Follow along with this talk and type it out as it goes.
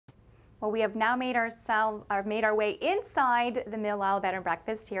Well, we have now made our way inside the Millisle Bed and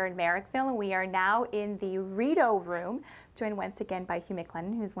Breakfast here in Merrickville, and we are now in the Rideau room, joined once again by Hugh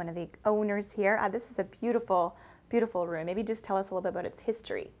McLennan, who's one of the owners here. This is a beautiful, beautiful room. Maybe just tell us a little bit about its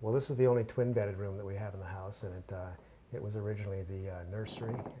history. Well, this is the only twin-bedded room that we have in the house, and it was originally the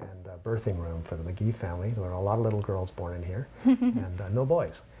nursery and birthing room for the McGee family. There were a lot of little girls born in here, and no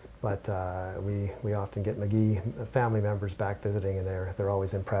boys. But we often get McGee family members back visiting, and they're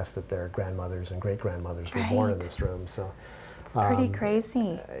always impressed that their grandmothers and great-grandmothers were born in this room. So it's pretty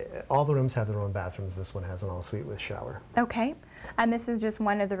crazy. All the rooms have their own bathrooms. This one has an ensuite with shower. Okay. And this is just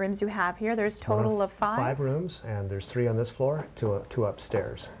one of the rooms you have here. There's a total of 5? 5 rooms, and there's 3 on this floor, 2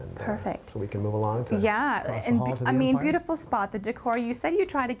 upstairs. And, perfect. So we can move along to across the hall to the I mean, Empire. beautiful spot. The decor, you said you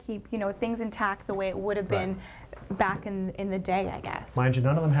try to keep, things intact the way it would have been back in the day, I guess. Mind you,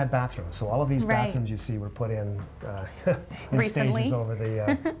 none of them had bathrooms, so all of these bathrooms you see were put in recently stages over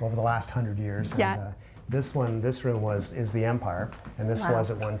the last 100 years. Yeah. And, this room is the Empire, and this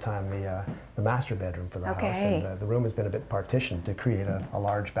was at one time the master bedroom for the house. And the room has been a bit partitioned to create a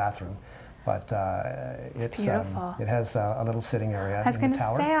large bathroom, but it's beautiful. It has a little sitting area. I was going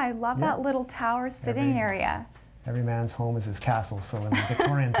to say, I love that little tower sitting area. Every man's home is his castle, so in the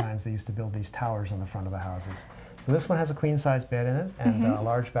Victorian times they used to build these towers on the front of the houses. So this one has a queen-size bed in it, and a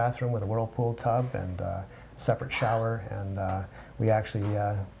large bathroom with a whirlpool tub and separate shower, and we actually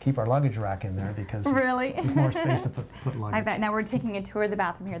keep our luggage rack in there because it's more space to put luggage. I bet. Now we're taking a tour of the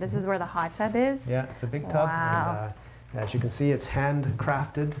bathroom here. This is where the hot tub is? Yeah, it's a big tub. Wow. And, as you can see, it's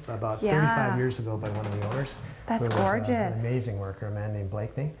handcrafted about 35 years ago by one of the owners. That's gorgeous. An amazing worker, a man named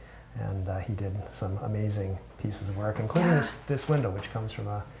Blakeney, and he did some amazing pieces of work, including this window, which comes from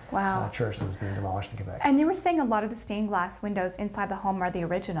a church that was being demolished in Quebec. And you were saying a lot of the stained glass windows inside the home are the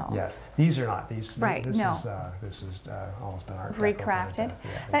originals. Yes, these are not. These this is almost an art recrafted.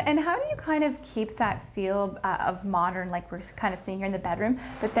 And how do you kind of keep that feel of modern, like we're kind of seeing here in the bedroom,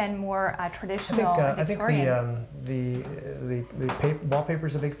 but then more traditional Victorian? I think the wallpaper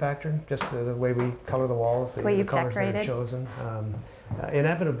is a big factor. Just the way we color the walls, the colors that are chosen.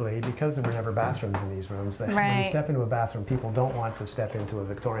 Inevitably, because there were never bathrooms in these rooms, when you step into a bathroom, people don't want to step into a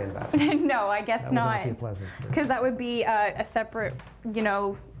Victorian bathroom. No, I guess not. That would not be a pleasant experience. Because that would be a separate,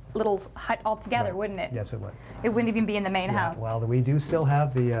 little hut altogether, wouldn't it? Yes, it would. It wouldn't even be in the main house. Well, we do still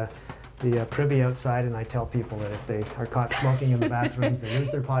have the privy outside, and I tell people that if they are caught smoking in the bathrooms, they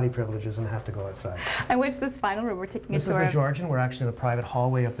lose their potty privileges and have to go outside. And what's this final room we're taking a tour of? This is the Georgian. We're actually in the private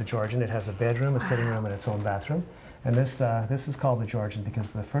hallway of the Georgian. It has a bedroom, a sitting room, and its own bathroom. And this is called the Georgian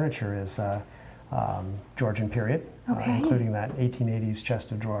because the furniture is Georgian period, including that 1880s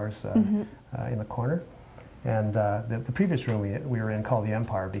chest of drawers in the corner. And the previous room we were in called the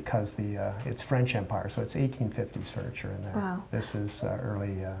Empire because it's French Empire, so it's 1850s furniture in there. Wow. This is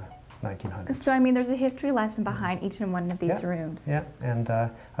early 1900s. So I mean, there's a history lesson behind each and one of these rooms. Yeah, and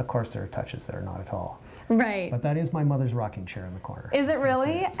of course there are touches that are not at all. Right. But that is my mother's rocking chair in the corner. Is it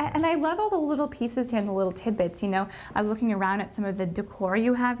really? And I love all the little pieces here and the little tidbits. I was looking around at some of the decor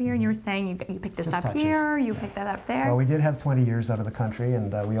you have here, and you were saying you picked this up here, you picked that up there. Well, we did have 20 years out of the country,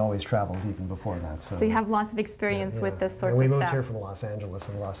 and we always traveled even before that. So you have lots of experience with this sort of stuff. We moved here from Los Angeles,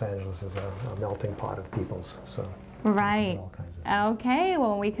 and Los Angeles is a melting pot of peoples. So. Right. Okay,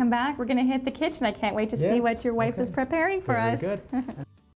 well, when we come back, we're going to hit the kitchen. I can't wait to see what your wife is preparing for us. Very good.